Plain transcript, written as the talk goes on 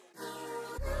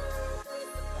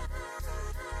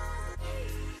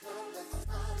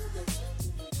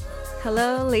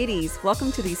Hello, ladies.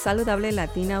 Welcome to the Saludable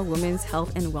Latina Women's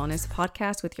Health and Wellness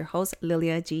Podcast with your host,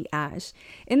 Lilia G. Ash.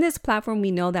 In this platform, we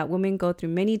know that women go through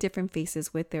many different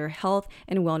phases with their health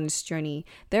and wellness journey.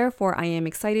 Therefore, I am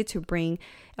excited to bring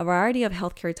a variety of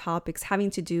healthcare topics having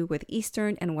to do with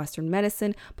Eastern and Western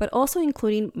medicine, but also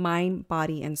including mind,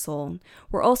 body, and soul.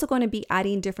 We're also going to be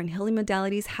adding different healing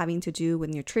modalities having to do with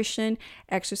nutrition,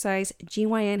 exercise,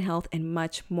 GYN health, and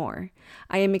much more.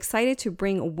 I am excited to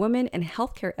bring women and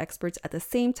healthcare experts at the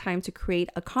same time to create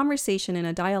a conversation and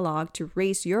a dialogue to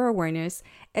raise your awareness,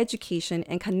 education,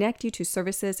 and connect you to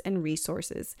services and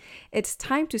resources. It's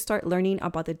time to start learning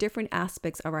about the different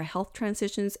aspects of our health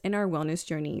transitions and our wellness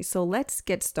journey. So let's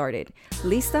get started.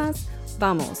 ¿Listas?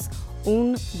 Vamos.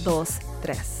 1, 2,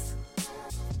 3.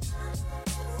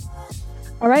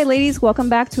 All right, ladies, welcome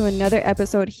back to another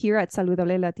episode here at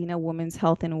Saludable Latina Women's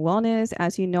Health and Wellness.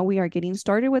 As you know, we are getting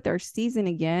started with our season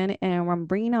again, and I'm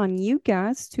bringing on you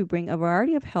guys to bring a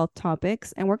variety of health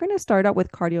topics. And we're going to start out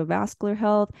with cardiovascular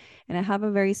health. And I have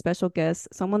a very special guest,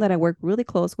 someone that I work really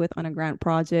close with on a grant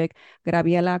project.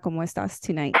 Grabiela, ¿cómo estás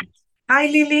tonight? Hi,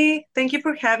 Lily. Thank you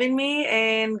for having me,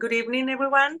 and good evening,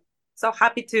 everyone. So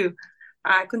happy to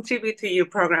contribute to your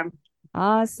program.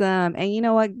 Awesome. And you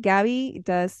know what? Gabby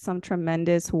does some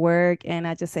tremendous work. And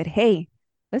I just said, hey,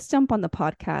 let's jump on the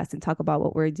podcast and talk about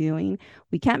what we're doing.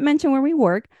 We can't mention where we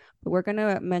work, but we're going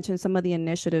to mention some of the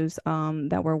initiatives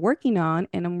that we're working on.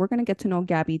 And then we're going to get to know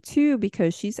Gabby too,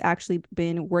 because she's actually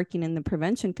been working in the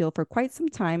prevention field for quite some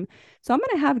time. So I'm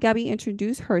going to have Gabby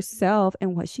introduce herself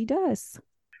and what she does.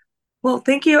 Well,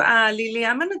 thank you, Lily.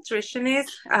 I'm a nutritionist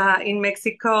in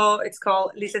Mexico. It's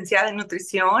called Licenciada en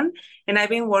Nutrición, and I've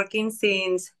been working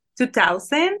since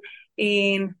 2000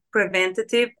 in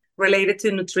preventative related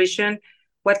to nutrition.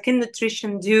 What can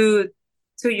nutrition do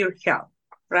to your health,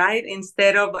 right?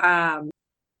 Instead of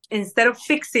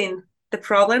fixing the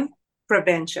problem,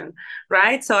 prevention,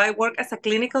 right? So I work as a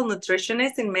clinical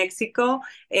nutritionist in Mexico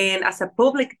and as a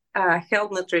public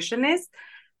health nutritionist.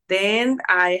 Then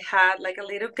I had like a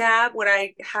little gap where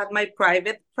I had my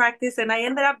private practice, and I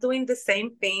ended up doing the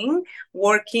same thing,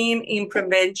 working in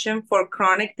prevention for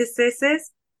chronic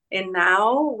diseases. And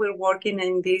now we're working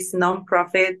in this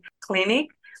nonprofit clinic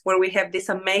where we have this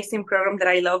amazing program that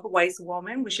I love, Wise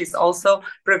Woman, which is also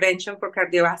prevention for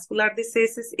cardiovascular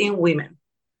diseases in women.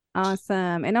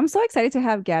 Awesome. And I'm so excited to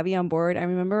have Gabby on board. I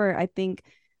remember, I think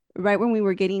right when we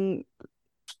were getting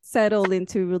settled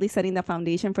into really setting the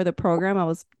foundation for the program, I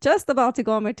was just about to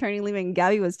go on maternity leave, and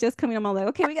Gabby was just coming. I'm like,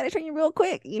 okay, we got to train you real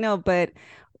quick, but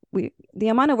the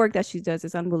amount of work that she does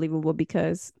is unbelievable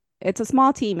because it's a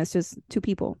small team. It's just 2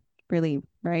 people, really,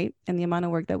 right? And the amount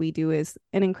of work that we do is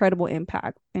an incredible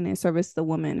impact and it serves the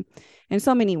woman in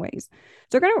so many ways.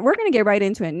 So we're gonna get right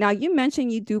into it. Now, you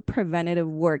mentioned you do preventative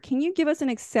work. Can you give us an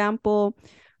example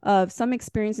of some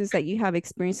experiences that you have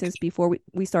experienced before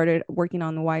we started working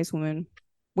on the Wise Woman?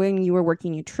 When you were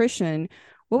working nutrition,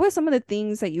 what were some of the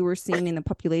things that you were seeing in the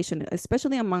population,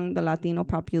 especially among the Latino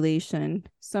population?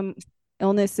 Some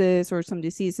illnesses or some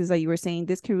diseases that you were saying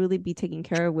this can really be taken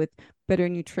care of with better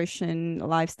nutrition,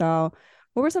 lifestyle.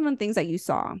 What were some of the things that you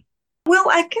saw? Well,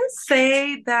 I can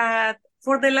say that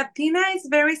for the Latina, it's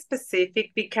very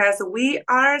specific because we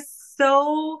are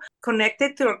so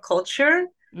connected to our culture.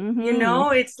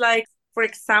 Mm-hmm. It's like, for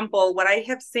example, what I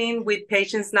have seen with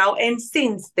patients now, and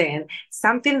since then,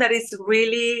 something that is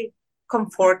really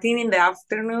comforting in the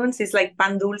afternoons is like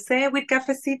pan dulce with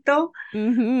cafecito.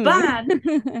 But,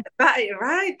 Mm-hmm.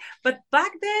 right. But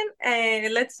back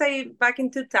then, let's say back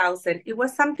in 2000, it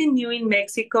was something new in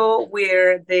Mexico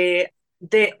where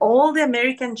all the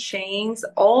American chains,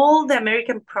 all the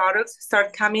American products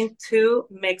start coming to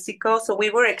Mexico. So we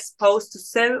were exposed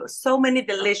to so many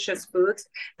delicious foods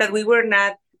that we were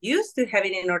not used to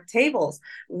having in our tables.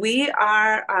 We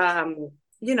are,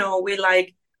 we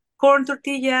like corn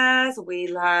tortillas, we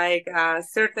like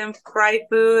certain fried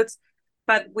foods,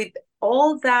 but with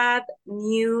all that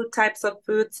new types of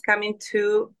foods coming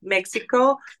to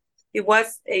Mexico, it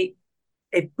was a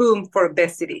boom for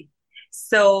obesity.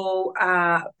 So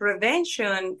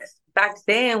prevention back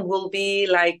then will be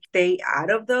like stay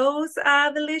out of those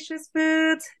delicious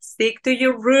foods, stick to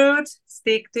your roots,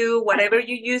 stick to whatever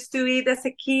you used to eat as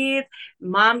a kid.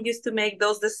 Mom used to make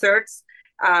those desserts.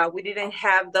 We didn't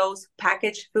have those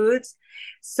packaged foods.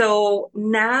 So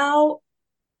now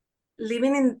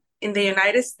living in the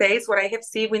United States, what I have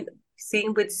seen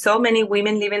with so many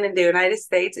women living in the United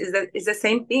States is that it's the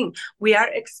same thing. We are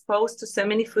exposed to so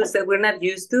many foods that we're not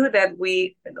used to, that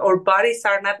our bodies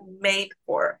are not made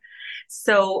for.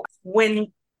 So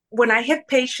when I have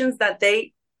patients that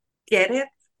they get it,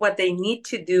 what they need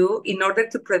to do in order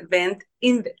to prevent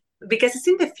in because it's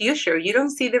in the future. You don't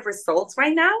see the results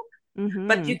right now,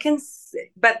 but Mm-hmm. you can,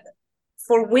 but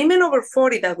for women over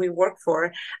 40 that we work for,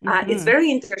 it's Mm-hmm.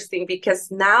 very interesting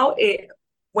because now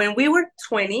when we were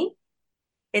 20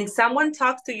 and someone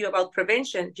talks to you about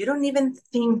prevention, you don't even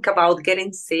think about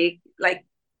getting sick, like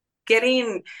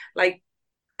getting like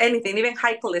anything, even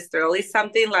high cholesterol is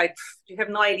something like you have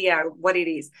no idea what it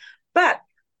is. But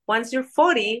once you're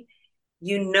 40,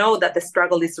 you know that the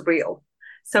struggle is real.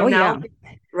 So Oh yeah. now,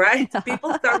 right,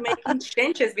 people start making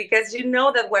changes because you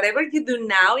know that whatever you do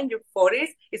now in your 40s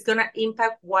is going to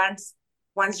impact once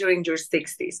you're in your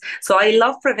 60s. So I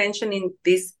love prevention in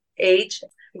this age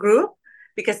group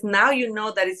because now you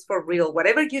know that it's for real.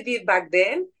 Whatever you did back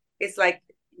then, it's like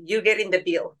you getting the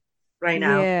bill right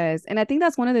now. Yes. And I think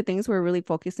that's one of the things we're really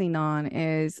focusing on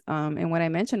is and what I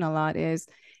mentioned a lot is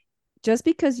just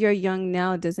because you're young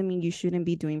now doesn't mean you shouldn't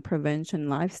be doing prevention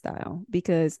lifestyle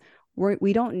because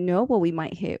we don't know what we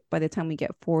might hit by the time we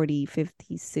get 40,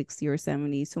 50, 60, or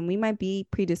 70. So we might be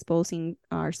predisposing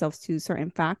ourselves to certain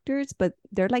factors, but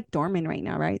they're like dormant right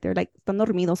now, right? They're like, están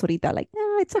dormidos ahorita, like,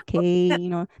 it's okay,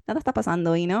 nada está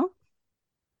pasando.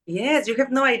 Yes, you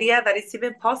have no idea that it's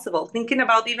even possible. Thinking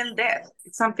about even death,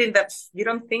 it's something that you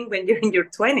don't think when you're in your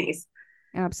 20s.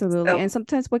 Absolutely. So, And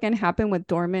sometimes what can happen with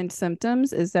dormant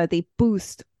symptoms is that they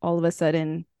boost all of a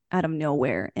sudden out of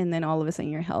nowhere. And then all of a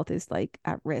sudden your health is like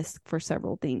at risk for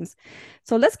several things.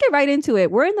 So let's get right into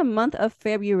it. We're in the month of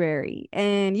February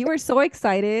and you were so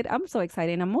excited. I'm so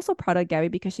excited. And I'm also proud of Gabby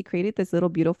because she created this little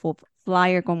beautiful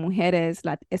flyer con mujeres,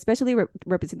 especially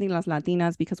representing las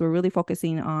Latinas, because we're really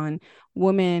focusing on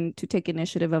women to take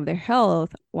initiative of their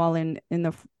health while in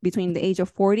the between the age of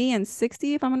 40 and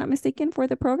 60, if I'm not mistaken, for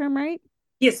the program, right?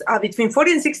 yes, between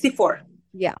 40 and 64.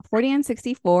 Yeah, 40 and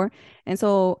 64. And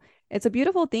so it's a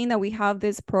beautiful thing that we have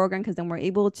this program because then we're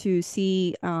able to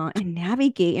see and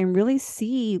navigate and really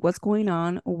see what's going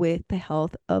on with the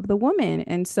health of the woman.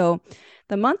 And so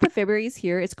the month of February is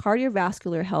here. It's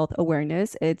cardiovascular health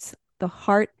awareness. It's the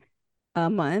heart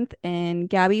month. And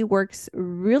Gabby works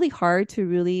really hard to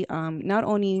really not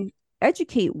only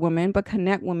educate women, but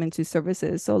connect women to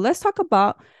services. So let's talk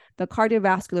about the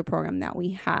cardiovascular program that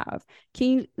we have. Can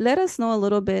you let us know a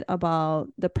little bit about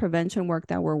the prevention work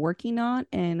that we're working on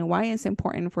and why it's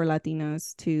important for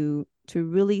Latinas to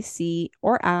really see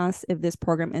or ask if this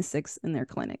program exists in their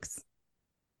clinics?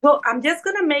 Well, I'm just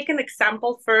going to make an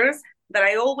example first that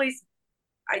I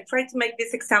try to make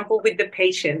this example with the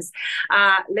patients.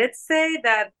 Let's say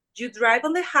that you drive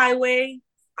on the highway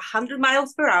 100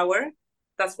 miles per hour.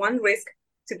 That's one risk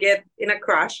to get in a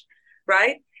crash,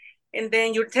 right? And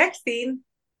then you're texting.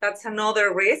 That's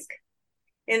another risk.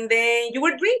 And then you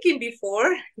were drinking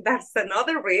before. That's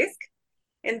another risk.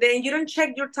 And then you don't check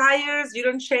your tires. You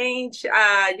don't change.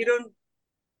 You don't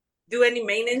do any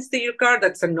maintenance to your car.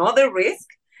 That's another risk,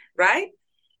 right?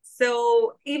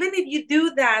 So even if you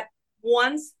do that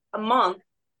once a month,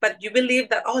 but you believe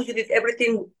that, oh, you did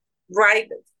everything right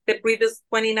the previous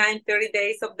 29, 30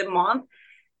 days of the month,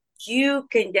 you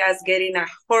can just get in a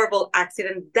horrible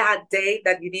accident that day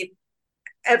that you did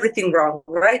everything wrong,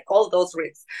 right? All those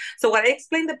risks. So what I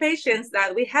explain to patients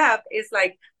that we have is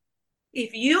like,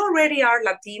 if you already are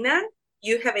Latina,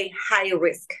 you have a high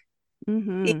risk. If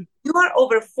Mm-hmm. you are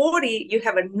over 40, you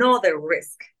have another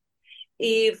risk.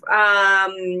 If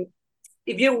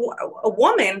you're a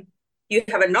woman, you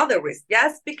have another risk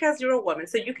just because you're a woman.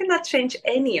 So you cannot change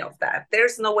any of that.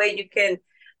 There's no way you can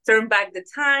turn back the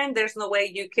time. There's no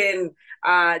way you can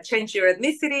change your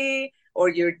ethnicity or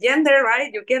your gender,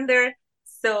 right? Your gender.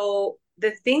 So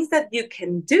the things that you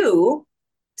can do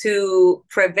to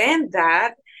prevent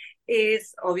that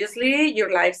is obviously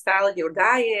your lifestyle, your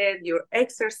diet, your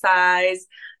exercise.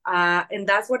 And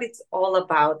that's what it's all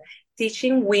about.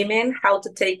 Teaching women how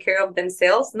to take care of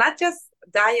themselves, not just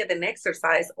diet and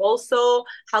exercise, also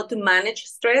how to manage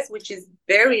stress, which is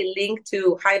very linked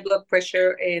to high blood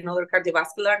pressure and other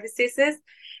cardiovascular diseases.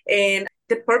 And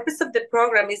the purpose of the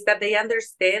program is that they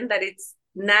understand that it's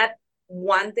not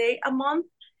one day a month.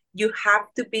 You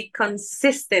have to be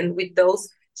consistent with those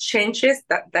changes.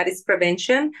 That is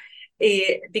prevention,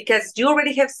 because you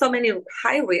already have so many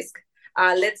high risk.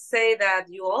 Let's say that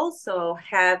you also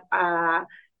have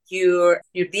your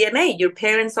DNA, your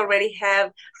parents already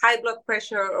have high blood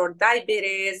pressure or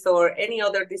diabetes or any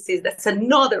other disease. That's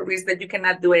another risk that you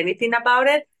cannot do anything about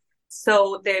it.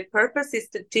 So the purpose is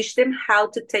to teach them how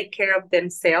to take care of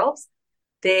themselves.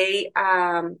 They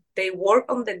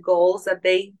work on the goals that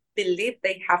they believe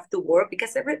they have to work,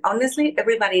 because honestly,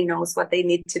 everybody knows what they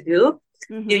need to do.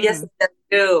 You just Mm-hmm. need to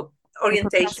do We're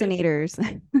orientation.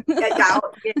 procrastinators.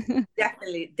 Yeah,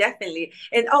 definitely.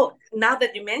 And now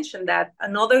that you mentioned that,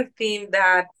 another thing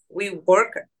that we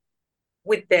work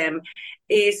with them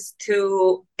is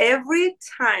to every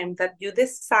time that you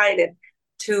decided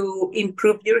to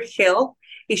improve your health,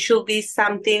 it should be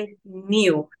something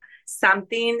new,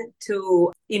 something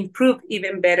to improve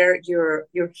even better your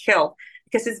health.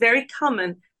 Because it's very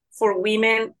common for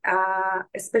women,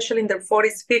 especially in their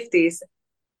 40s, 50s,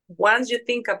 once you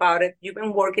think about it, you've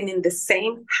been working in the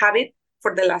same habit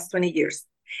for the last 20 years.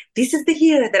 This is the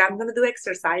year that I'm going to do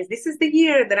exercise. This is the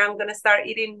year that I'm going to start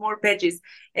eating more veggies.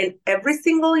 And every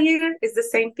single year is the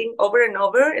same thing over and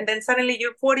over. And then suddenly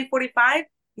you're 40, 45,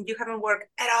 and you haven't worked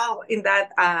at all in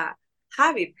that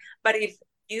habit. But if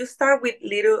you start with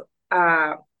little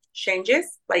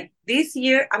changes, like this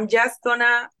year, I'm just going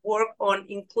to work on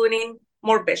including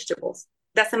more vegetables.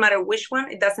 Doesn't matter which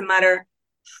one. It doesn't matter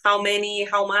how many,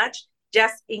 how much.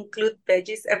 Just include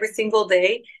veggies every single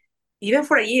day, even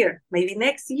for a year. Maybe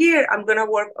next year I'm going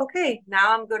to work, okay,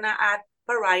 now I'm going to add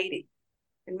variety.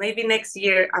 And maybe next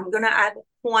year I'm going to add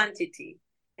quantity.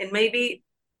 And maybe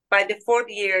by the fourth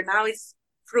year, now it's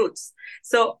fruits.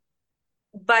 So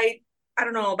by, I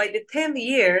don't know, by the 10th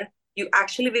year, you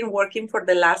actually been working for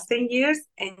the last 10 years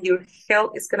and your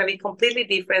health is going to be completely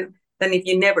different than if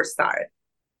you never started.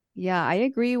 Yeah, I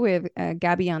agree with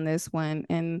Gabby on this one.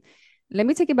 And let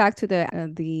me take it back to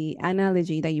the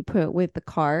analogy that you put with the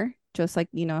car. Just like,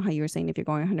 you know, how you were saying, if you're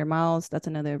going 100 miles, that's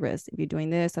another risk. If you're doing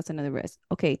this, that's another risk.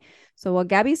 Okay. So what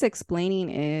Gabby's explaining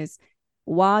is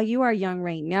while you are young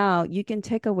right now, you can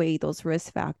take away those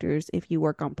risk factors if you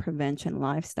work on prevention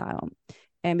lifestyle.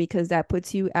 And because that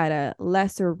puts you at a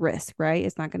lesser risk, right?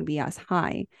 It's not going to be as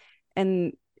high.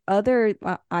 And other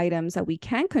items that we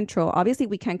can control, obviously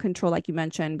we can control, like you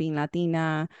mentioned, being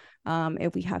Latina,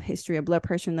 if we have history of blood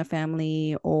pressure in the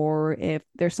family, or if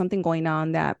there's something going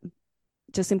on that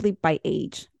just simply by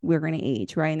age, we're going to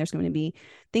age, right? And there's going to be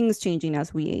things changing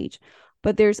as we age.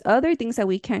 But there's other things that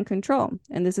we can control.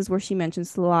 And this is where she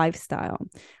mentions lifestyle,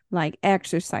 like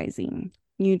exercising,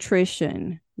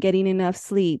 nutrition, getting enough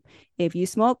sleep. If you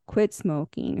smoke, quit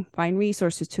smoking, find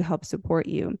resources to help support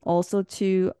you. Also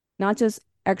to not just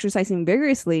exercising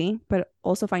vigorously, but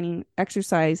also finding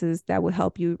exercises that will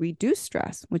help you reduce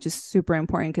stress, which is super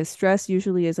important because stress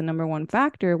usually is the number one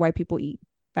factor why people eat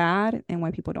bad and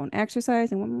why people don't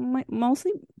exercise. And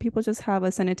mostly people just have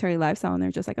a sedentary lifestyle and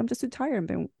they're just like, I'm just too tired, I'm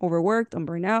been overworked, I'm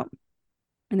burned out,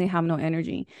 and they have no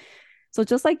energy. So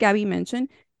just like Gabby mentioned,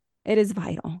 it is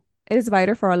vital. It is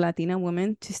vital for our Latina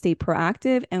women to stay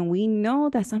proactive. And we know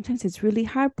that sometimes it's really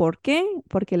hard. ¿Por qué?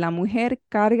 Porque la mujer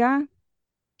carga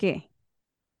 ¿qué?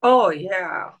 Oh,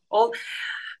 yeah.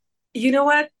 You know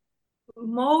what?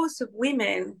 Most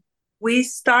women, we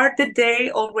start the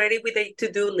day already with a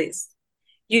to-do list.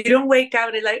 You don't wake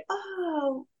up and like,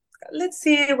 oh, let's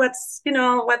see what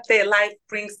the life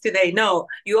brings today. No,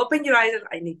 you open your eyes and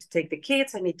I need to take the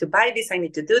kids, I need to buy this, I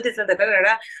need to do this, and da, da, da,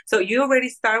 da. So you already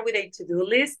start with a to-do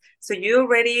list. So you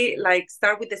already like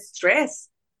start with the stress,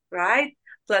 right?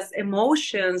 Plus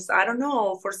emotions. I don't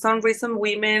know. For some reason,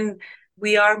 women,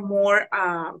 we are more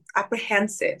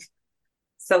apprehensive.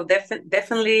 So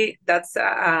definitely that's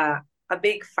a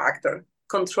big factor,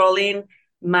 controlling,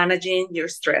 managing your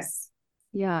stress.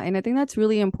 Yeah, and I think that's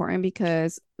really important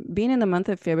because being in the month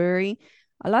of February,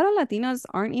 a lot of Latinas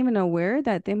aren't even aware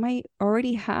that they might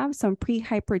already have some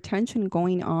pre-hypertension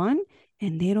going on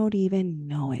and they don't even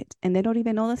know it. And they don't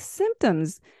even know the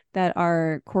symptoms that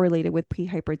are correlated with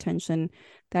pre-hypertension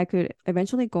that could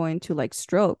eventually go into like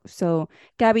stroke. So,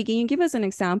 Gabby, can you give us an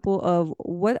example of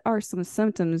what are some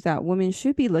symptoms that women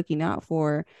should be looking out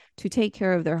for to take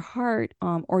care of their heart,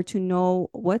 or to know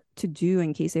what to do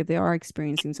in case if they are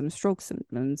experiencing some stroke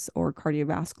symptoms or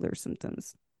cardiovascular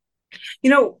symptoms?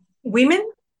 Women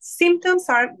symptoms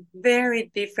are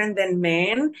very different than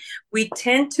men. We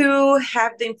tend to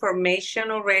have the information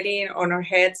already on our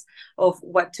heads of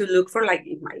what to look for, like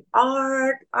if my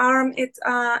arm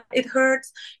it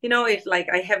hurts, if like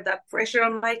I have that pressure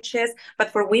on my chest.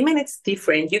 But for women, it's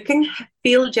different. You can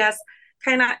feel just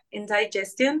kind of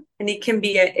indigestion, and it can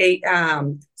be a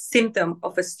symptom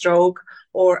of a stroke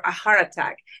or a heart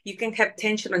attack. You can have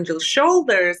tension on your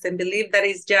shoulders and believe that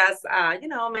it's just,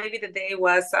 maybe the day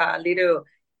was a little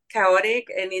chaotic,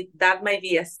 and that might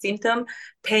be a symptom.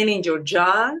 Pain in your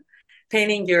jaw,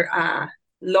 pain in your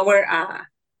lower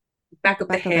back of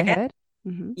the head.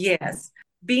 Mm-hmm. Yes.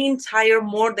 Being tired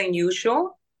more than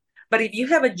usual. But if you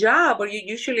have a job or you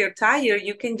usually are tired,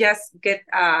 you can just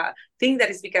think that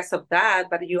it's because of that,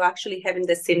 but you actually having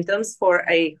the symptoms for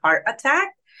a heart attack.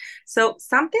 So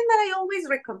something that I always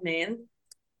recommend,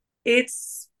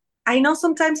 I know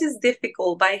sometimes it's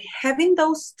difficult, by having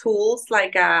those tools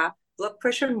like a blood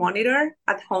pressure monitor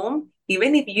at home,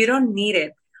 even if you don't need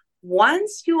it,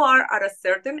 once you are at a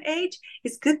certain age,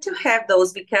 it's good to have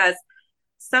those, because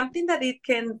something that it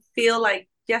can feel like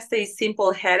just a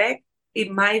simple headache,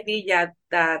 it might be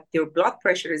that your blood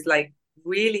pressure is like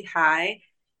really high,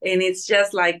 and it's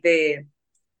just like the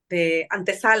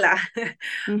antesala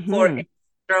for Mm-hmm. a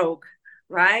stroke,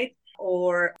 right?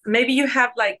 Or maybe you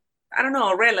have like, I don't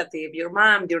know, a relative, your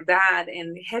mom, your dad,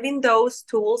 and having those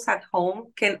tools at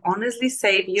home can honestly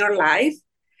save your life,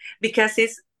 because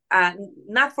it's uh,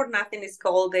 not for nothing it's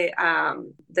called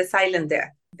the silent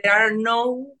death. There are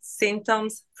no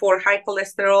symptoms for high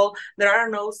cholesterol. There are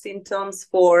no symptoms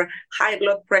for high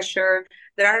blood pressure.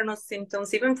 There are no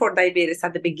symptoms even for diabetes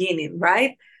at the beginning,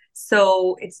 right?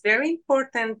 So it's very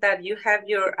important that you have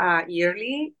your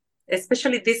yearly,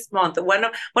 especially this month. One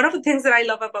of the things that I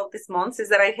love about this month is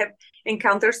that I have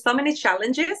encountered so many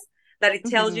challenges that it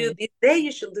tells you Mm-hmm. this day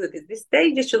you should do this day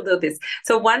you should do this.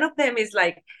 So one of them is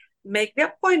like, make the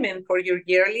appointment for your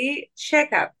yearly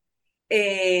checkup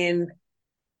and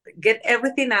get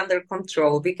everything under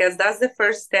control, because that's the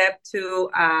first step to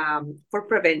for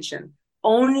prevention.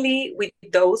 Only with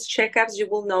those checkups you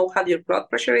will know how your blood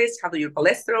pressure is, how your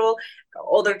cholesterol,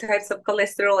 other types of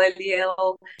cholesterol,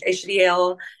 LDL,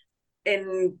 HDL,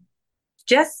 and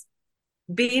just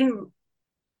being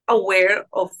aware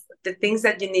of the things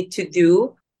that you need to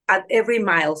do at every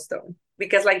milestone.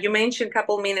 Because, like you mentioned a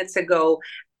couple minutes ago,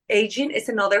 aging is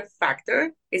another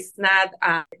factor. It's not,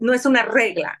 no es una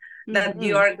regla that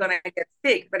you Mm-hmm. are going to get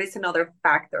sick, but it's another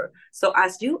factor. So,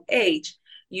 as you age,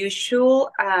 you should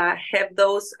have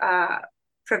those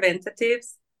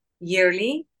preventatives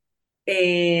yearly.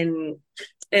 And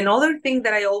another thing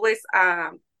that I always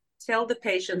tell the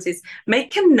patients is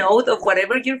make a note of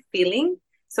whatever you're feeling.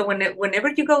 So whenever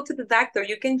you go to the doctor,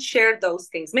 you can share those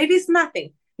things. Maybe it's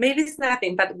nothing,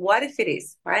 but what if it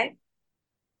is, right?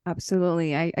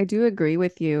 Absolutely. I do agree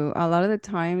with you. A lot of the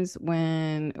times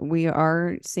when we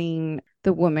are seeing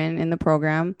the woman in the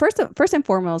program, first and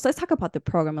foremost, let's talk about the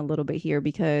program a little bit here,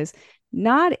 because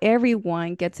not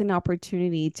everyone gets an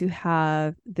opportunity to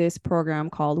have this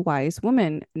program called Wise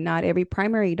Woman. Not every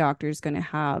primary doctor is going to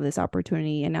have this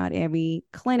opportunity, and not every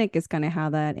clinic is going to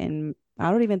have that. And I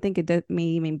don't even think may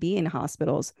even be in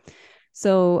hospitals.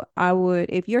 So I would,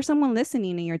 if you're someone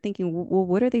listening and you're thinking, well,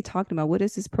 what are they talking about? What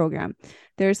is this program?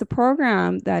 There's a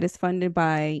program that is funded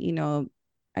by,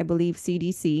 I believe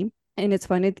CDC, and it's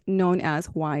funded known as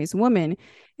Wise Woman.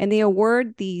 And they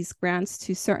award these grants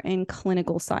to certain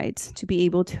clinical sites to be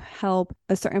able to help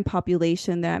a certain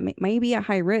population that may be at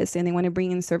high risk, and they want to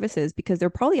bring in services because they're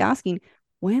probably asking,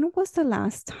 when was the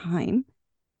last time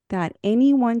that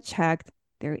anyone checked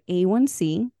their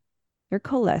A1C, their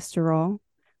cholesterol,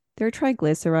 their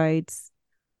triglycerides.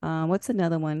 What's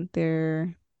another one?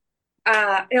 Their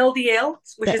LDL,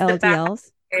 which the is the bad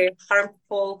LDLs.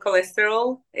 harmful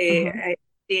cholesterol, Uh-huh.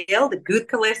 LDL, the good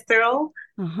cholesterol.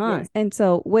 Uh-huh. Yes. And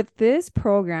so with this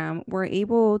program, we're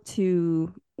able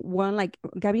to one, like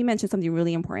Gabby mentioned something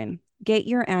really important. Get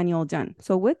your annual done.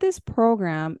 So with this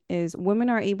program is women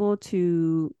are able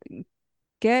to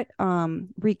get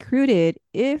recruited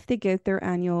if they get their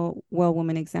annual well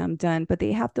woman exam done, but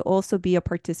they have to also be a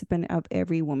participant of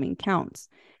Every Woman Counts.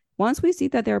 Once we see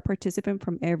that they're a participant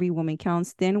from Every Woman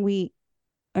Counts, then we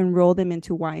enroll them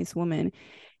into Wise Woman.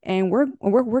 And we're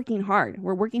working hard.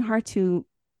 We're working hard to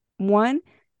one,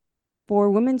 for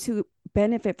women to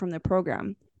benefit from the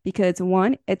program, because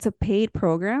one, it's a paid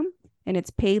program and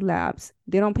it's paid labs.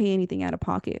 They don't pay anything out of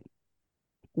pocket.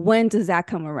 When does that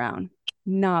come around?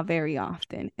 Not very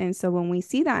often. And so when we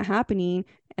see that happening,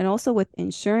 and also with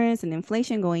insurance and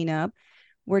inflation going up,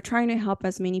 we're trying to help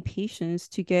as many patients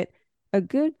to get a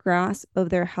good grasp of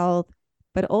their health,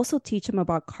 but also teach them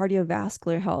about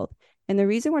cardiovascular health. And the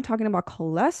reason we're talking about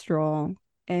cholesterol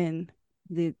and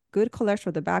the good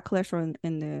cholesterol, the bad cholesterol,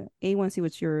 and the A1C,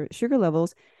 which your sugar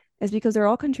levels, is because they're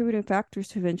all contributing factors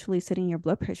to eventually setting your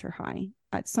blood pressure high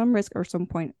at some risk or some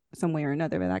point, some way or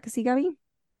another. ¿Verdad que sí, Gaby?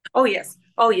 Oh, yes.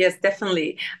 Oh, yes,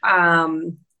 definitely.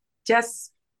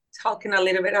 Just talking a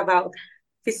little bit about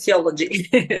physiology.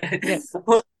 Yes.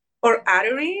 Or, or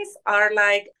arteries are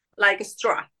like a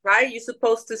straw, right? You're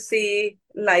supposed to see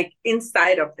like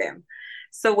inside of them.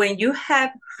 So when you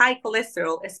have high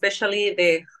cholesterol, especially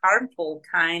the harmful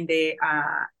kind, the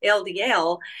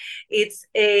LDL, it's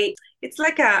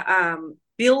like a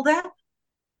buildup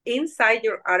inside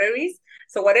your arteries.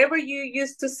 So whatever you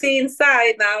used to see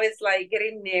inside now is like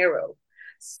getting narrow.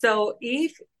 So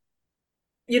if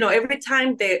every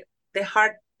time the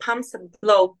heart pumps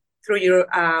blood through your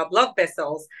blood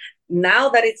vessels, now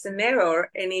that it's narrow,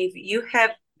 and if you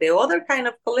have the other kind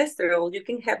of cholesterol, you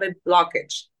can have a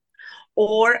blockage,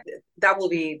 or that will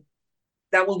be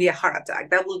that will be a heart attack,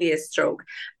 that will be a stroke.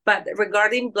 But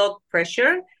regarding blood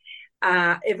pressure,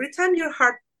 every time your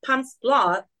heart pumps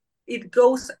blood, it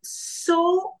goes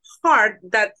so hard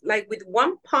that like with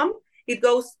one pump, it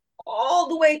goes all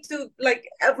the way to like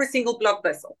every single blood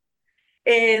vessel.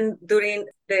 And during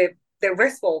the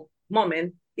restful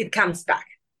moment, it comes back,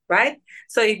 right?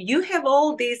 So if you have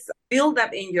all this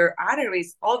buildup in your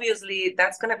arteries, obviously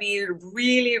that's going to be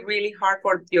really, really hard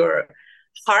for your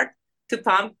heart to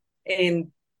pump and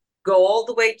go all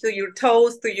the way to your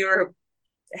toes, to your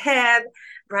head,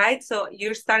 right? So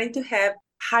you're starting to have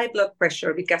high blood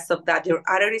pressure because of that. Your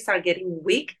arteries are getting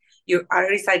weak. Your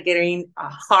arteries are getting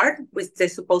hard, which they're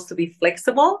supposed to be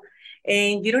flexible.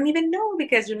 And you don't even know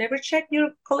because you never check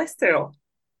your cholesterol.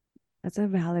 That's a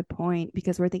valid point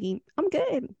because we're thinking, I'm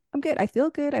good. I'm good. I feel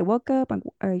good. I woke up. I'm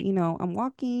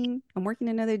walking. I'm working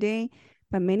another day.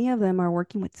 But many of them are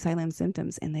working with silent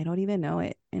symptoms and they don't even know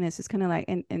it. And it's just kind of like,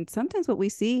 and sometimes what we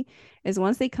see is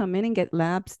once they come in and get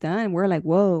labs done, we're like,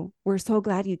 whoa, we're so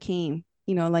glad you came.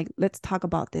 Like, let's talk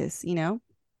about this.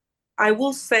 I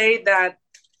will say that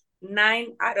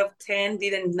 9 out of 10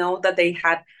 didn't know that they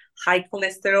had high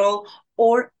cholesterol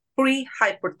or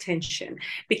pre-hypertension.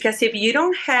 Because if you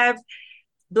don't have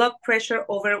blood pressure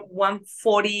over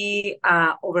 140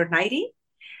 over 90,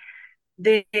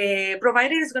 the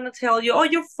provider is going to tell you, oh,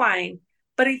 you're fine.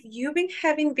 But if you've been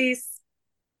having this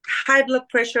high blood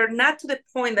pressure, not to the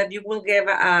point that you will get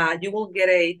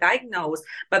a diagnosis,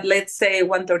 but let's say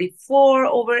 134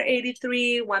 over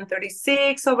 83,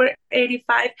 136 over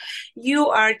 85, you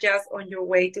are just on your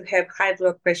way to have high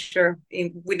blood pressure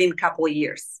within a couple of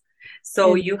years.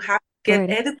 So And you have to go get ahead.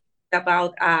 educated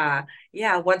about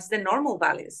what's the normal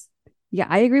values. Yeah,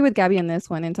 I agree with Gabby on this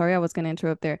one. And sorry, I was going to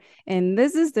interrupt there. And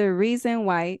this is the reason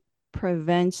why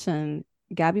prevention,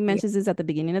 Gabby Yeah. mentions this at the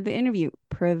beginning of the interview.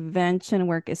 Prevention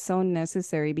work is so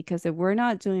necessary because if we're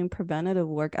not doing preventative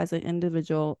work as an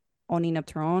individual owning up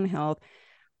to our own health,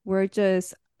 we're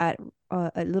just at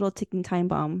a little ticking time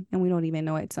bomb and we don't even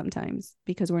know it sometimes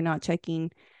because we're not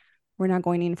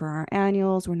going in for our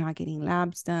annuals, we're not getting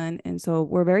labs done. And so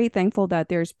we're very thankful that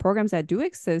there's programs that do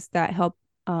exist that help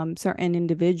certain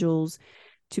individuals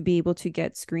to be able to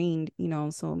get screened.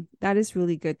 So that is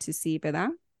really good to see,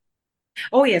 ¿verdad?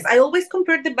 Oh, yes. I always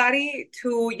compare the body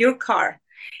to your car.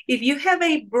 If you have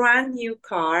a brand new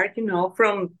car,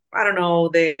 from, I don't know,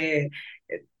 the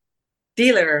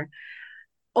dealer,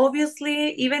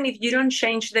 obviously, even if you don't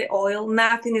change the oil,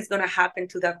 nothing is going to happen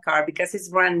to that car because it's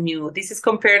brand new. This is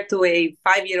compared to a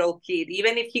 5-year-old kid.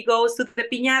 Even if he goes to the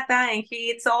piñata and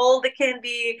he eats all the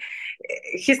candy,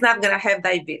 he's not going to have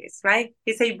diabetes, right?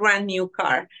 It's a brand new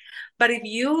car. But if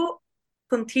you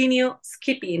continue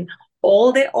skipping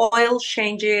all the oil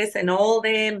changes and all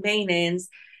the maintenance,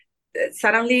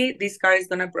 suddenly this car is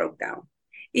going to break down.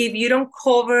 If you don't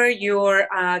cover your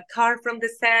car from the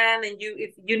sand and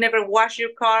if you never wash your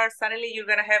car, suddenly you're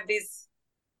going to have this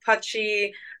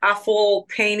patchy, awful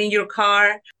paint in your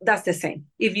car. That's the same.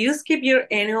 If you skip your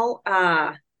annual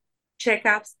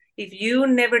checkups, if you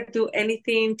never do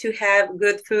anything to have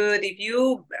good food, if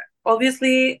you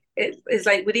obviously it's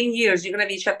like within years you're gonna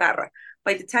be chatarra.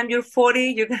 By the time you're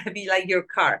 40, you're gonna be like your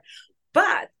car.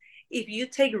 But if you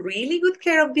take really good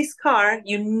care of this car,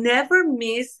 you never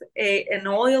miss an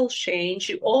oil change.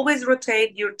 You always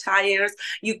rotate your tires.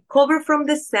 You cover from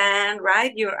the sand,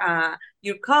 right?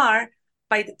 Your car.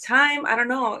 By the time I don't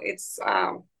know, it's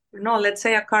no, let's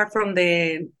say a car from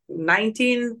the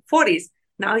 1940s.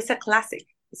 Now it's a classic.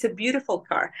 It's a beautiful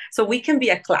car. So we can be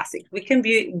a classic. We can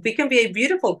be a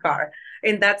beautiful car,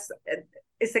 and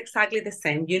it's exactly the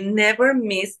same. You never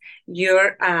miss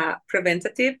your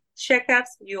preventative checkups.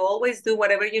 You always do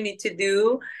whatever you need to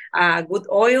do. Good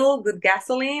oil, good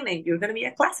gasoline, and you're gonna be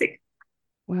a classic.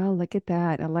 Well, look at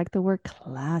that. I like the word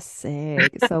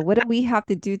classic. So what do we have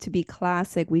to do to be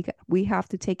classic? We have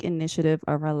to take initiative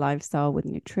of our lifestyle with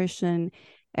nutrition,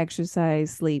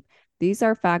 exercise, sleep. These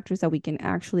are factors that we can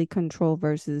actually control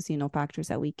versus factors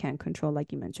that we can't control,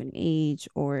 like you mentioned, age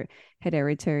or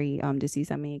hereditary disease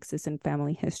that may exist in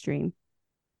family history.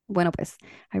 Bueno, pues,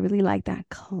 I really like that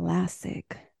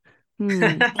classic.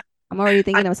 I'm already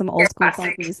thinking of some old school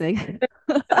funk Classic. music.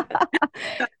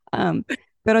 um,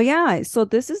 but yeah, so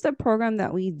this is the program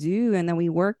that we do and that we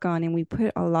work on and we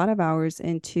put a lot of hours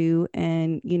into.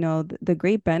 And the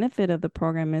great benefit of the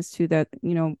program is to that,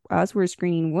 as we're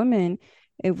screening women,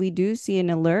 if we do see an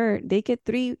alert, they get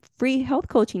 3 free health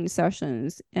coaching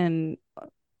sessions. And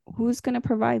who's going to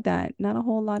provide that? Not a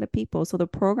whole lot of people. So the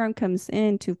program comes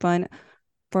in to fund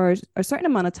for a certain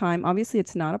amount of time. Obviously,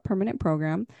 it's not a permanent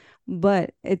program,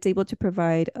 but it's able to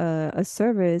provide a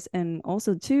service. And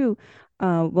also, too,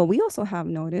 what we also have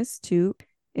noticed, too,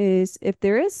 is if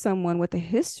there is someone with a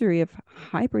history of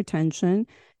hypertension,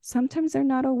 sometimes they're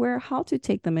not aware how to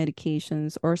take the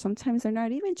medications, or sometimes they're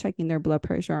not even checking their blood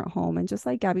pressure at home. And just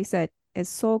like Gabby said, it's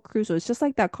so crucial. It's just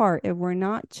like that car. If we're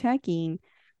not checking,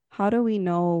 how do we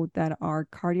know that our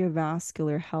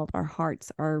cardiovascular health, our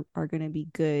hearts are going to be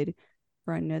good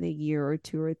for another year or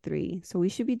two or three? So we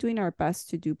should be doing our best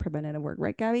to do preventative work,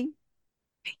 right, Gabby?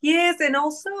 Yes, and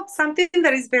also something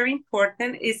that is very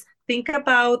important is think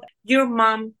about your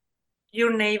mom,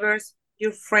 your neighbors,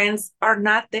 your friends are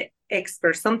not the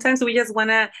experts. Sometimes we just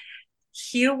want to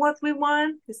hear what we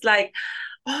want. It's like,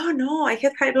 oh no, I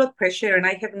have high blood pressure and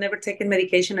I have never taken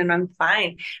medication and I'm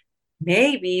fine.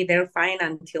 Maybe they're fine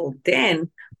until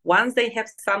then. Once they have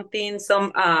something,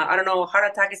 I don't know,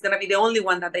 heart attack is going to be the only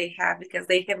one that they have because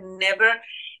they have never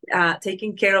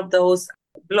taken care of those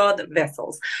blood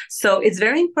vessels. So it's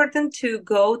very important to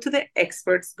go to the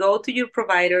experts, go to your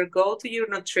provider, go to your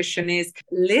nutritionist,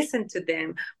 listen to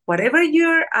them. Whatever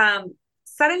you're,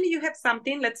 suddenly you have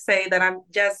something, let's say that I'm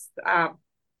just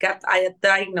got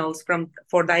diagnosed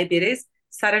for diabetes,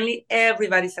 suddenly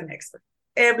everybody's an expert.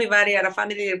 Everybody at a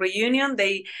family reunion,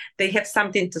 they have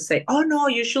something to say. Oh no,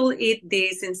 you should eat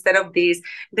this instead of this.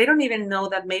 They don't even know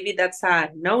that maybe that's a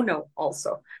no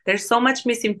also. There's so much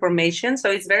misinformation, so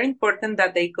it's very important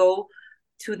that they go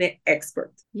to the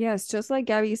expert. Yes, just like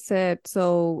Gabby said.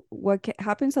 So what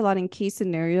happens a lot in case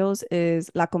scenarios is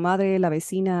la comadre, la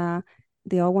vecina,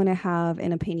 they all want to have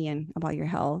an opinion about your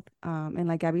health. And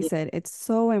like Gabby said, it's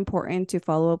so important to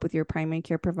follow up with your primary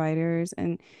care providers.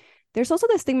 And there's also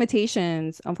the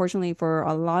stigmatizations, unfortunately, for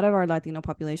a lot of our Latino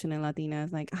population and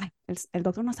Latinas, like, ay, el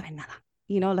doctor no sabe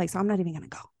nada, like, so I'm not even gonna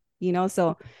go,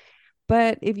 so,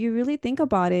 but if you really think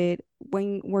about it,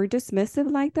 when we're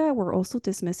dismissive like that, we're also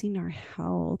dismissing our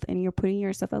health, and you're putting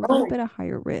yourself a little bit of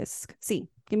higher risk. Sí,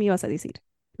 ¿qué me ibas a decir?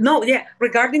 No, yeah,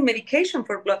 regarding medication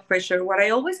for blood pressure, what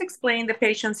I always explain the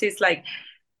patients is like,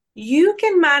 you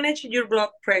can manage your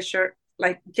blood pressure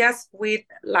like just with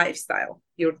lifestyle,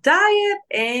 your diet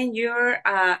and your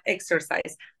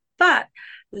exercise. But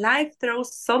life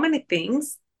throws so many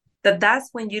things that's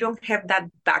when you don't have that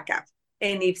backup.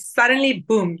 And if suddenly,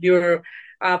 boom, your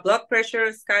blood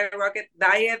pressure skyrocket,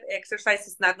 diet, exercise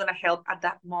is not going to help at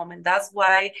that moment.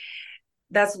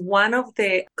 That's one of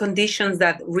the conditions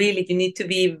that really you need to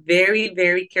be very,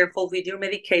 very careful with your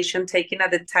medication, taken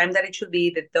at the time that it should be,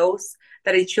 the dose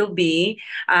that it should be.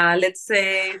 Let's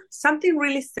say something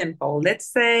really simple. Let's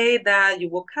say that you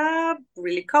woke up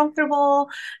really comfortable,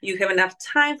 you have enough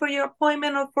time for your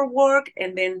appointment or for work,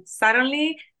 and then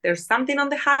suddenly there's something on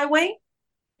the highway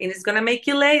and it's going to make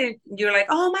you late. And you're like,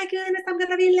 oh my goodness, I'm going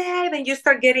to be late. And you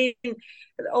start getting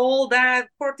all that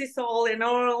cortisol and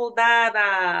all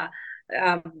that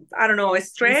I don't know,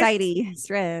 stress. Anxiety,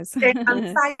 stress.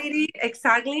 Anxiety,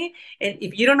 exactly. And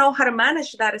if you don't know how to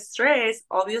manage that stress,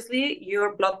 obviously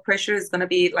your blood pressure is going to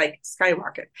be like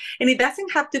skyrocket. And it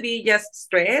doesn't have to be just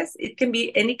stress, it can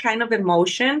be any kind of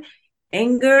emotion,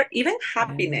 anger, even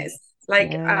happiness. Yes.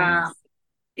 Like Yes.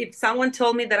 if someone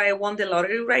told me that I won the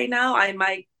lottery right now, I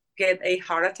might get a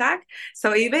heart attack.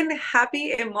 So even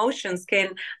happy emotions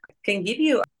can give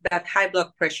you that high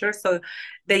blood pressure. So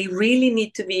they really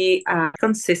need to be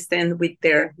consistent with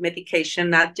their medication,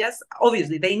 not just,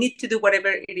 obviously, they need to do whatever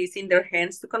it is in their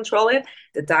hands to control it,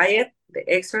 the diet, the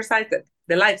exercise,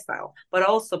 the lifestyle, but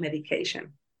also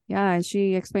medication. Yeah, and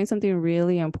she explained something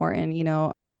really important.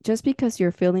 Just because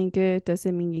you're feeling good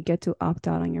doesn't mean you get to opt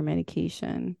out on your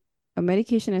medication. A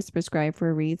medication is prescribed for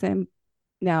a reason.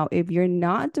 Now, if you're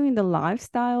not doing the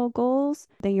lifestyle goals,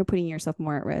 then you're putting yourself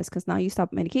more at risk, because now you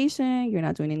stop medication, you're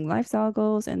not doing any lifestyle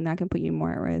goals, and that can put you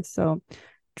more at risk. So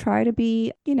try to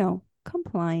be,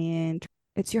 compliant.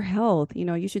 It's your health.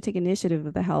 You should take initiative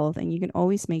of the health, and you can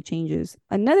always make changes.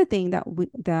 Another thing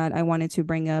that I wanted to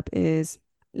bring up is,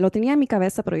 lo tenía en mi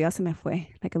cabeza, pero ya se me fue,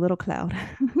 like a little cloud.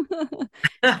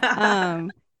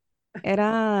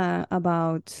 Era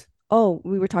about,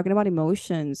 we were talking about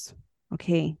emotions.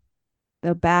 Okay.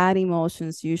 The bad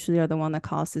emotions usually are the one that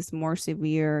causes more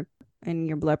severe and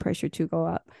your blood pressure to go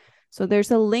up. So there's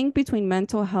a link between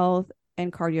mental health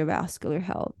and cardiovascular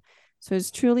health. So it's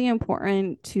truly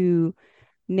important to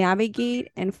navigate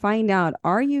and find out,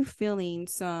 are you feeling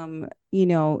some,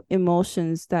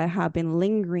 emotions that have been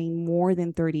lingering more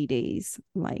than 30 days,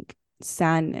 like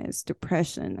sadness,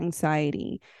 depression,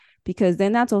 anxiety, because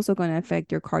then that's also going to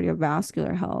affect your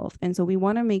cardiovascular health. And so we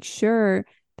want to make sure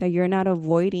that you're not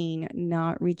avoiding,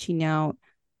 not reaching out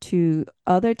to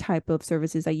other type of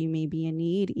services that you may be in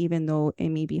need, even though it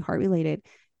may be heart related,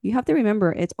 you have to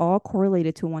remember it's all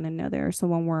correlated to one another. So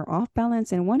when we're off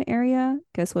balance in one area,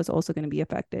 guess what's also going to be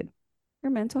affected?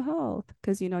 Your mental health.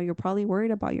 Because, you're probably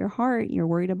worried about your heart. You're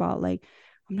worried about like,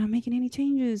 I'm not making any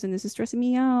changes and this is stressing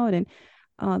me out. And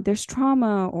there's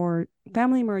trauma or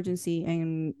family emergency.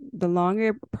 And the longer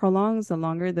it prolongs, the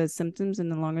longer the symptoms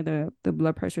and the longer the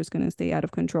blood pressure is going to stay out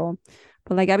of control.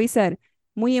 But like Abby said,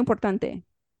 muy importante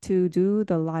to do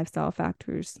the lifestyle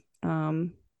factors.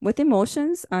 With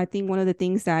emotions, I think one of the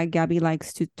things that Gabby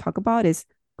likes to talk about is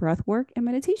breath work and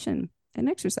meditation and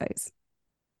exercise.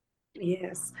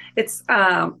 Yes, it's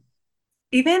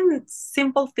even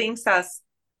simple things as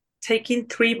taking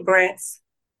 3 breaths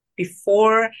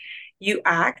before you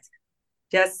act.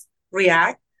 Just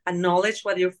react, acknowledge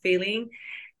what you're feeling,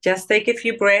 just take a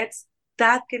few breaths.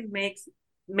 That can make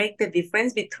the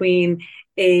difference between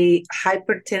a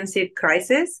hypertensive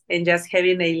crisis and just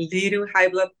having a little high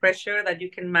blood pressure that you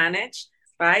can manage,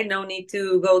 right? No need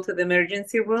to go to the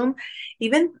emergency room.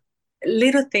 Even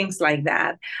little things like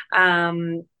that.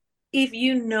 If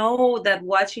you know that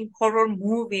watching horror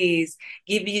movies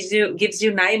gives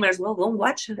you nightmares, well, don't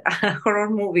watch horror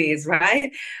movies,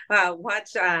 right?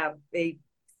 Watch a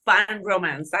fun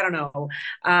romance. I don't know.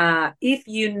 If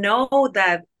you know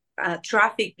that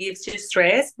traffic gives you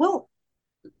stress, well,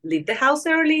 leave the house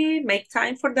early, make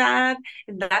time for that,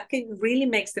 and that can really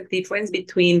make the difference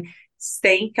between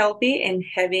staying healthy and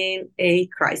having a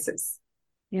crisis.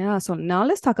 Yeah, so now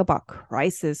let's talk about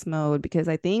crisis mode, because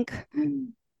I think,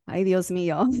 ay Dios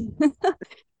mío,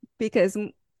 because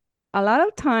a lot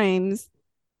of times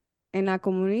in la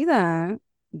comunidad,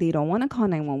 they don't want to call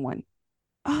 911.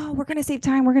 Oh, we're gonna save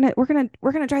time. We're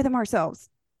gonna drive them ourselves.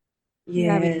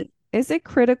 Yeah. Gabby, is it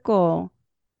critical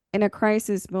in a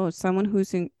crisis mode, someone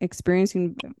who's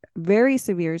experiencing very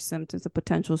severe symptoms of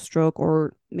potential stroke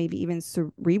or maybe even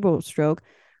cerebral stroke?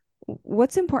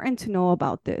 What's important to know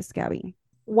about this, Gabby?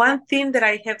 One thing that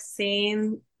I have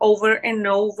seen over and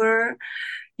over,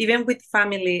 even with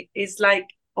family, is like,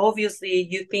 obviously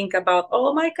you think about,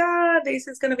 oh my God, this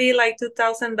is going to be like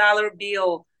 $2,000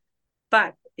 bill.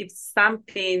 But if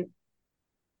something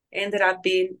ended up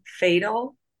being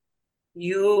fatal,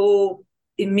 you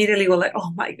immediately were like,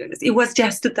 oh my goodness, it was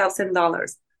just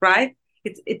 $2,000, right?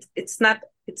 It's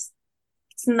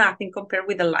nothing compared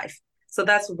with the life. So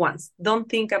that's once. Don't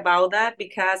think about that,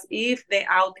 because if the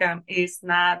outcome is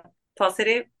not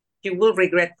positive, you will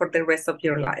regret for the rest of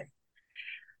your life.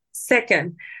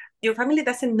 Second, your family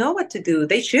doesn't know what to do.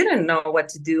 They shouldn't know what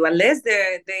to do unless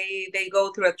they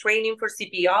go through a training for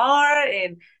CPR,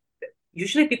 and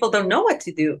usually people don't know what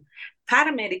to do.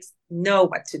 Paramedics know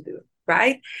what to do,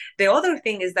 right? The other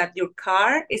thing is that your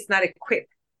car is not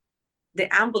equipped.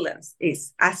 The ambulance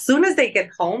is. As soon as they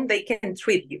get home, they can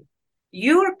treat you.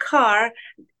 Your car,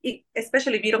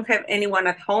 especially if you don't have anyone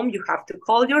at home, you have to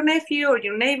call your nephew or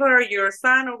your neighbor or your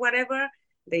son or whatever.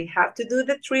 They have to do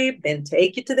the trip, then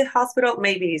take you to the hospital.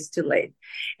 Maybe it's too late.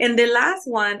 And the last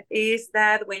one is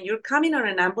that when you're coming on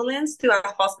an ambulance to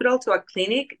a hospital, to a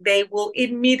clinic, they will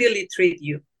immediately treat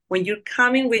you. When you're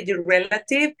coming with your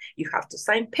relative, you have to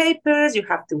sign papers, you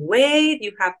have to wait,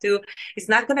 it's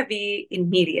not going to be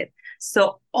immediate.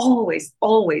 So always,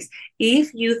 always,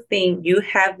 if you think you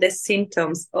have the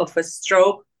symptoms of a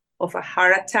stroke, of a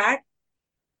heart attack,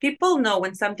 people know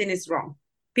when something is wrong.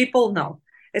 People know,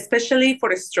 especially for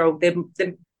a stroke.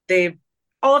 The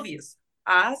obvious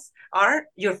as are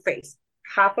your face.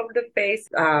 Half of the face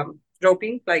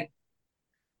drooping, like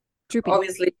Droopy.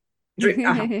 obviously.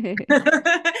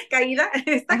 Caída.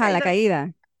 Ajá, la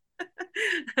caída.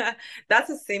 That's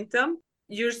a symptom.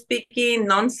 You're speaking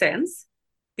nonsense.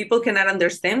 People cannot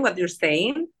understand what you're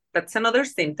saying. That's another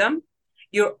symptom.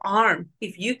 Your arm,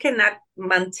 if you cannot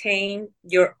maintain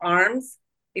your arms,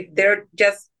 if they're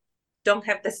just don't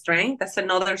have the strength, that's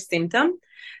another symptom.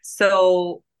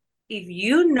 So if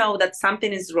you know that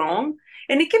something is wrong,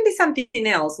 and it can be something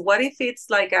else. What if it's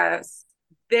like a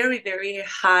very, very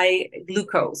high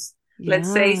glucose? Yeah.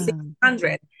 Let's say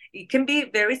 600. It can be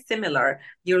very similar.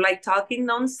 You're like talking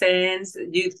nonsense.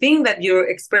 You think that you're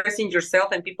expressing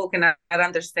yourself and people cannot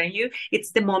understand you.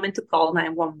 It's the moment to call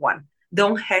 911.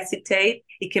 Don't hesitate.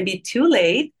 It can be too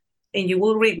late, and you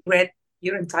will regret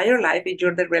your entire life if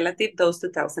you're the relative those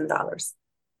 $2,000.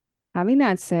 Having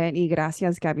that said, y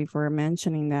gracias, Gabby, for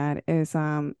mentioning that, is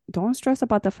don't stress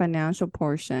about the financial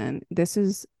portion. This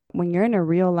is when you're in a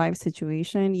real life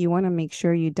situation, you want to make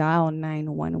sure you dial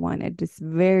 911. It is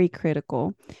very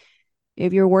critical.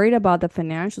 if you're worried about the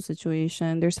financial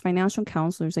situation, there's financial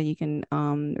counselors that you can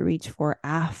reach for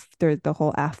after the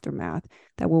whole aftermath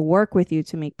that will work with you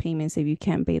to make payments if you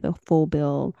can't pay the full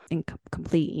bill and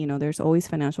complete. You know, there's always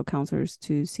financial counselors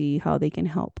to see how they can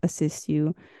help assist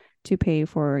you to pay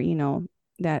for, you know,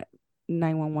 that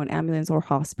 911 ambulance or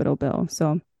hospital bill.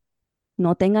 So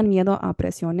no tengan miedo a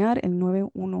presionar el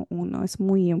 911. Es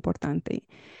muy importante.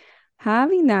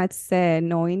 Having that said,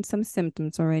 knowing some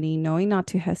symptoms already, knowing not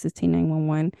to hesitate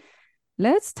 911,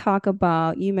 let's talk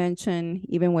about, you mentioned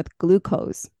even with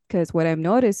glucose, because what I've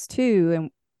noticed too,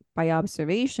 and by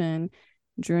observation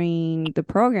during the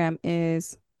program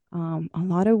is a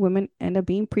lot of women end up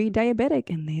being pre-diabetic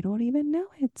and they don't even know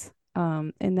it.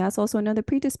 And that's also another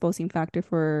predisposing factor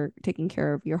for taking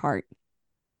care of your heart.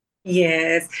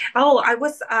 Yes. Oh, I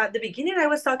was at the beginning, I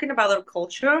was talking about our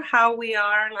culture, how we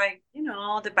are like, you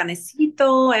know, the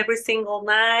panecito every single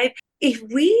night. If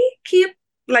we keep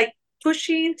like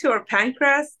pushing to our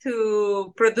pancreas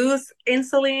to produce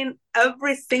insulin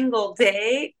every single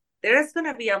day, there's going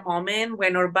to be a moment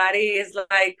when our body is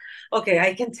like, okay,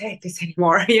 I can't take this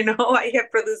anymore. You know, I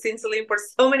have produced insulin for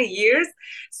so many years.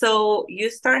 So you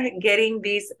start getting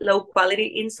this low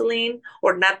quality insulin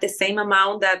or not the same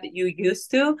amount that you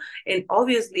used to. And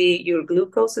obviously your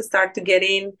glucose start to get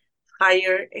in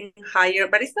higher and higher,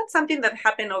 but it's not something that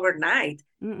happened overnight.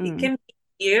 It can be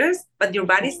years, but your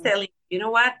body's telling you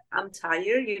know what, I'm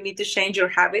tired. You need to change your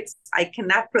habits. I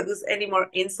cannot produce any more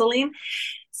insulin.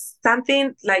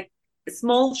 Something like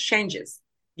small changes.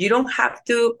 You don't have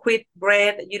to quit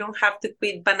bread. You don't have to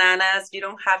quit bananas. You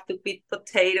don't have to quit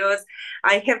potatoes.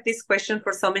 I have this question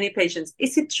for so many patients.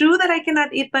 Is it true that I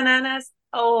cannot eat bananas?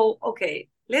 Oh, okay.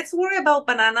 Let's worry about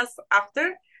bananas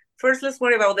after. First, let's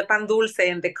worry about the pan dulce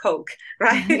and the Coke,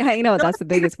 right? I know, that's the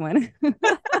biggest one.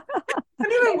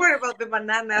 Don't even worry about the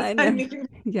bananas. I mean,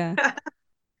 yeah.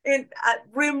 And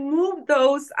remove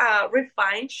those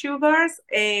refined sugars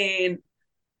and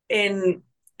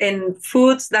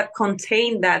foods that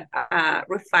contain that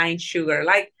refined sugar,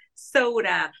 like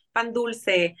soda, pan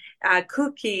dulce,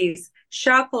 cookies,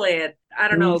 chocolate. I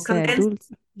don't know,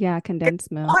 condensed. Yeah,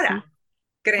 condensed milk.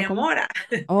 Cremora.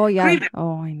 Oh, yeah. Creamer.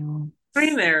 Oh, I know.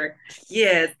 Creamer.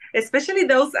 Yes, especially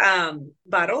those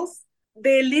bottles.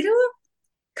 The little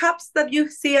cups that you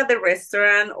see at the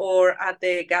restaurant or at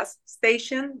the gas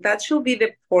station, that should be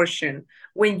the portion.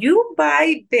 When you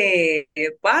buy the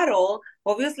bottle,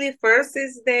 obviously first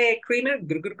is the creamer, and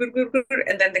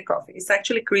then the coffee. It's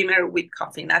actually creamer with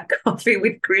coffee, not coffee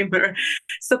with creamer.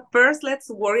 So first, let's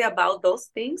worry about those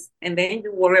things, and then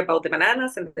you worry about the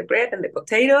bananas and the bread and the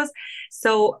potatoes.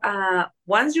 So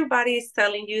once your body is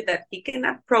telling you that it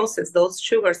cannot process those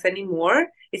sugars anymore,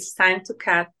 it's time to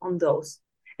cut on those.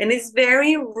 And it's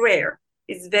very rare.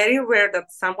 It's very rare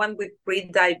that someone with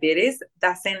pre-diabetes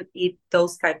doesn't eat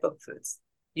those type of foods.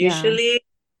 Usually,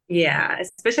 yeah,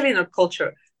 especially in our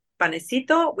culture,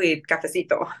 panecito with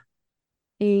cafecito.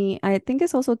 Y I think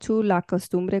it's also too la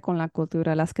costumbre con la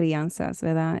cultura, las crianzas,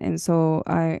 ¿verdad? And so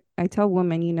I tell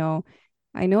women, you know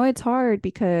it's hard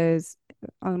because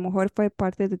a lo mejor fue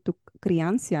parte de tu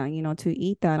crianza, you know, to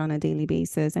eat that on a daily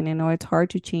basis. And I know it's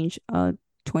hard to change a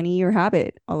 20-year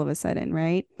habit all of a sudden,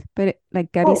 right? But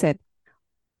like Gabby said,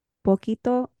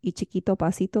 poquito y chiquito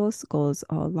pasitos goes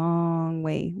a long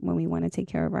way when we want to take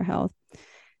care of our health.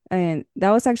 And that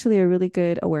was actually a really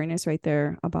good awareness right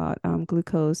there about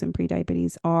glucose and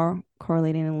prediabetes are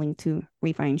correlating and linked to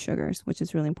refined sugars, which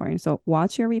is really important. So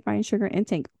watch your refined sugar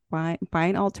intake,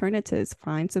 find alternatives,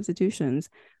 find substitutions,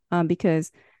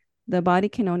 because the body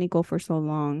can only go for so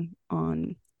long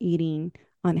on eating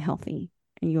unhealthy.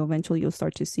 And you'll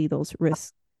start to see those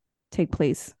risks take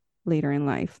place later in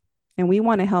life. And we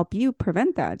want to help you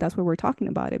prevent that. That's why we're talking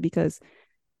about it, because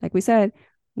like we said,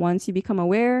 once you become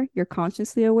aware, you're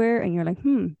consciously aware, and you're like,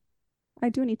 I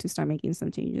do need to start making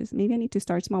some changes. Maybe I need to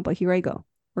start small, but here I go.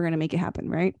 We're going to make it happen,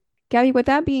 right? Gabby, with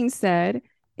that being said,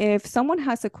 if someone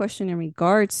has a question in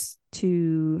regards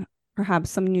to perhaps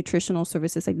some nutritional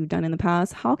services that you've done in the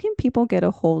past, how can people get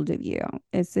a hold of you?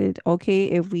 Is it okay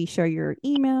if we share your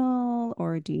email,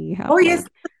 or do you have? Oh, yes.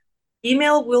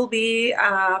 Email will be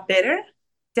better,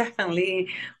 definitely,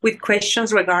 with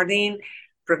questions regarding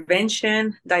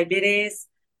prevention, diabetes,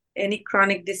 any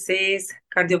chronic disease,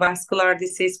 cardiovascular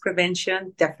disease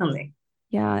prevention, definitely.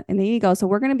 Yeah, and there you go. So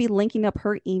we're going to be linking up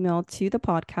her email to the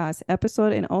podcast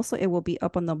episode, and also it will be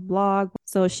up on the blog.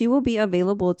 So she will be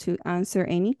available to answer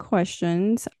any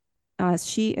questions, as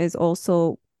she is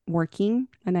also working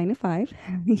a 9 to 5,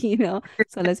 you know,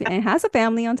 so and has a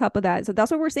family on top of that. So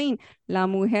that's what we're saying. Las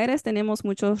mujeres tenemos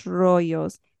muchos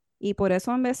rollos. Y por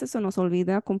eso a veces se nos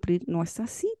olvida cumplir nuestras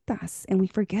citas and we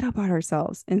forget about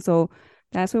ourselves. And so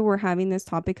that's why we're having this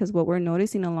topic, because what we're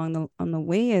noticing along on the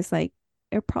way is like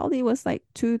it probably was like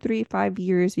 2, 3, 5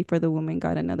 years before the woman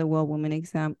got another well woman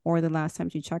exam, or the last time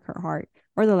she checked her heart,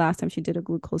 or the last time she did a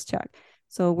glucose check.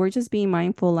 So we're just being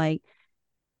mindful, like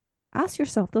ask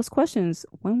yourself those questions.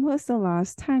 When was the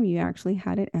last time you actually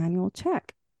had an annual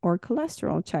check or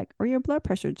cholesterol check or your blood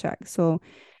pressure check? So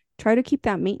try to keep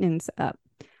that maintenance up.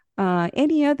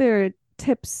 Any other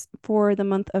tips for the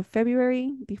month of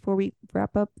February before we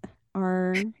wrap up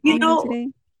our You segment know, today?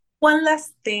 one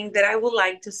last thing that I would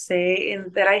like to say,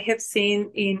 and that I have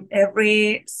seen in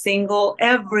every single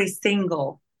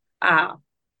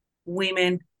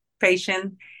women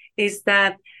patient, is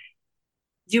that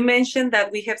you mentioned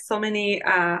that we have so many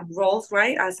roles,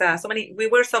 right? We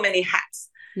wear so many hats.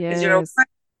 As you're a Yes. wife,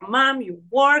 a mom, you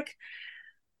work,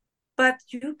 but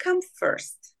you come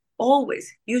first.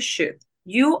 Always, you should.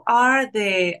 You are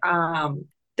the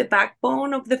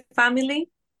backbone of the family.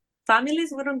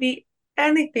 Families wouldn't be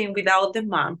anything without the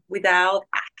mom, without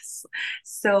us.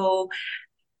 So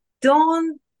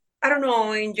don't, I don't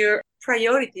know, in your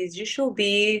priorities, you should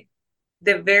be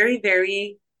the very,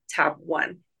 very top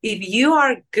one. If you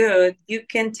are good, you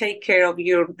can take care of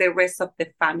the rest of the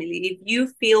family. If you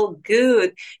feel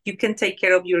good, you can take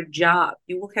care of your job.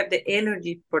 You will have the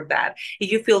energy for that.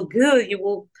 If you feel good, you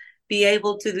will be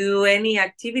able to do any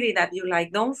activity that you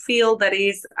like. Don't feel that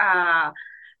is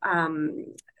um,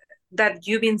 that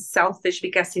you've been selfish,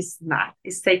 because it's not.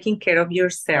 It's taking care of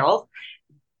yourself,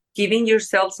 giving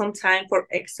yourself some time for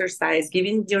exercise,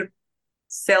 giving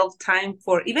yourself time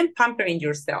for even pampering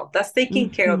yourself. That's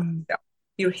taking care of Mm-hmm. yourself.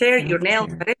 Your hair, your nails,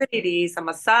 Self-care. whatever it is, a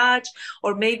massage,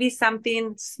 or maybe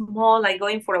something small like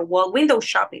going for a walk, window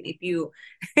shopping if you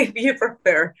if you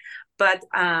prefer. But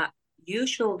you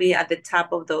should be at the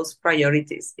top of those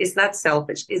priorities. It's not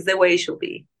selfish. It's the way it should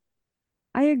be.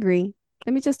 I agree.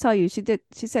 Let me just tell you, she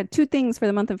said two things for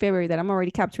the month of February that I'm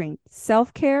already capturing: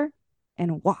 self-care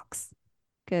and walks.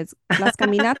 Because las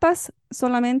caminatas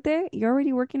solamente, you're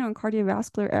already working on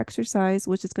cardiovascular exercise,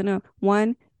 which is gonna,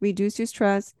 one, reduce your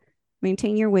stress,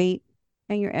 maintain your weight,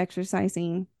 and you're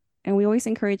exercising. And we always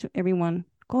encourage everyone,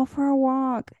 go for a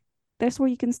walk. That's where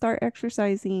you can start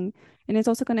exercising. And it's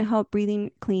also gonna help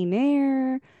breathing clean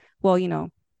air. Well,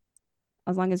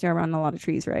 as long as you're around a lot of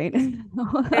trees, right?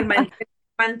 And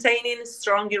maintaining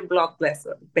strong your blood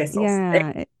vessels.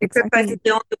 Yeah, Exercise is exactly.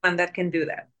 the only one that can do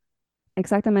that.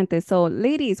 Exactamente. So,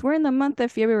 ladies, we're in the month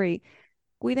of February.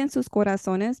 Cuiden sus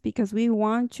corazones, because we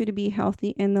want you to be healthy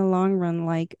in the long run.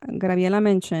 Like Gabriela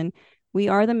mentioned, we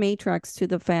are the matrix to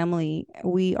the family.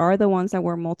 We are the ones that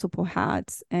wear multiple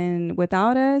hats. And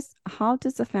without us, how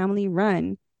does the family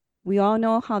run? We all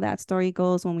know how that story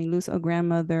goes when we lose a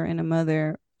grandmother and a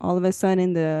mother. All of a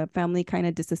sudden, the family kind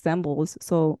of disassembles.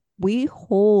 So we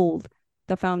hold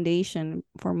the foundation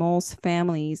for most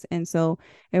families. And so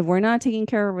if we're not taking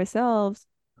care of ourselves,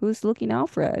 who's looking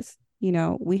out for us?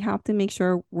 We have to make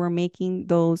sure we're making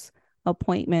those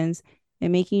appointments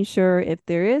and making sure if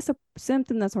there is a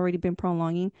symptom that's already been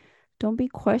prolonging, don't be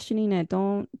questioning it.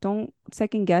 Don't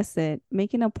second guess it.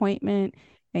 Make an appointment,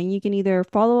 and you can either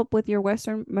follow up with your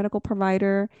Western medical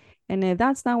provider. And if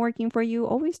that's not working for you,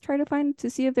 always try to find to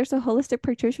see if there's a holistic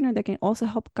practitioner that can also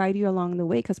help guide you along the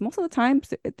way. Because most of the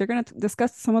times they're going to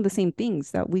discuss some of the same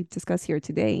things that we've discussed here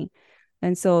today.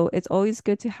 And so it's always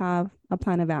good to have a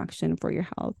plan of action for your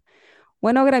health.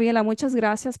 Bueno, Graviela, muchas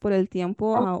gracias por el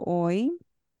tiempo hoy.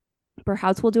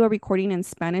 Perhaps we'll do a recording in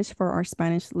Spanish for our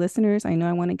Spanish listeners. I know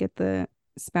I want to get the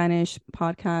Spanish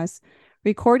podcast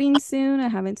recording soon. I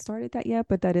haven't started that yet,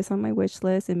 but that is on my wish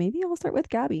list. And maybe I'll start with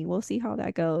Gabby. We'll see how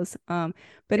that goes. But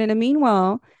in the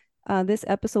meanwhile, this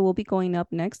episode will be going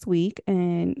up next week.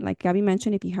 And like Gabby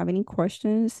mentioned, if you have any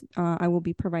questions, I will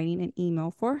be providing an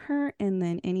email for her, and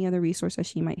then any other resource that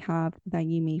she might have that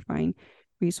you may find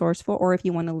resourceful, or if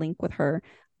you want to link with her,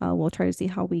 we'll try to see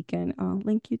how we can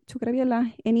link you to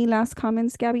Gabriela. Any last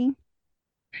comments, Gabby?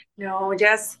 No,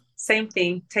 just same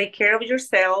thing. Take care of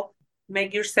yourself.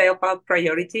 Make yourself a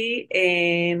priority.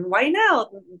 And why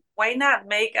not? Why not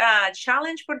make a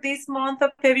challenge for this month of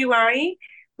February,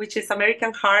 which is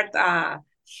American Heart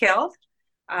Health?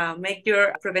 Make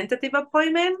your preventative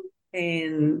appointment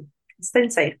and stay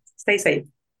safe. Stay safe.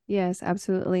 Yes,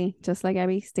 absolutely. Just like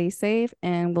Abby, stay safe,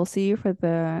 and we'll see you for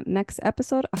the next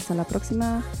episode. Hasta la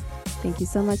próxima. Thank you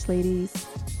so much, ladies.